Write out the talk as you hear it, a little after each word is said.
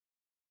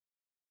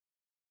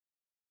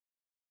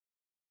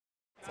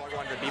So we're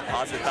going to the Be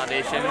Positive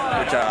Foundation,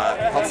 which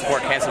helps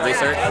support cancer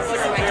research,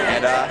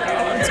 and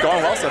it's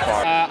going well so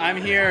far. I'm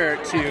here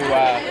to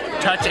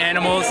touch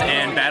animals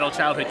and battle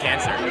childhood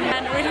cancer.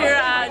 And we're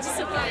here just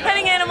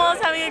petting animals,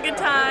 having a good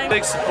time.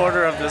 Big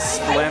supporter of this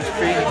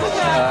philanthropy.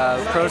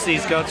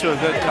 Proceeds go to a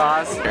good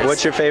cause.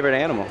 What's your favorite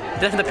animal?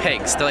 Definitely the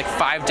pigs. They're like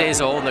 5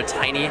 days old and they're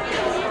tiny.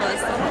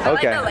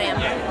 Okay. I like the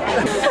lamb.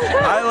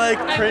 I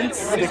like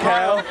Prince the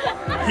cow.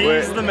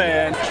 He's the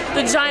man.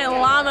 The giant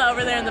llama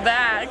over there in the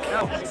back.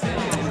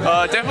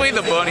 Definitely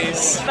the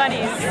bunnies.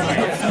 Bunnies. Probably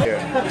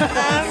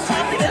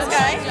this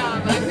guy.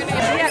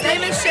 Yeah, his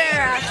name is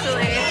Cher,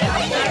 actually.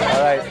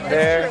 All right,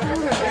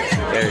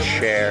 there's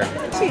Cher.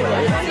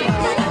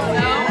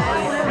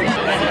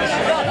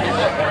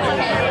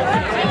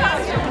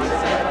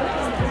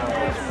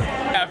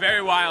 Yeah,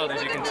 very wild,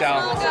 as you can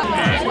tell.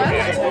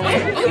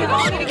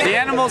 The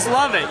animals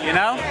love it, you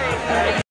know?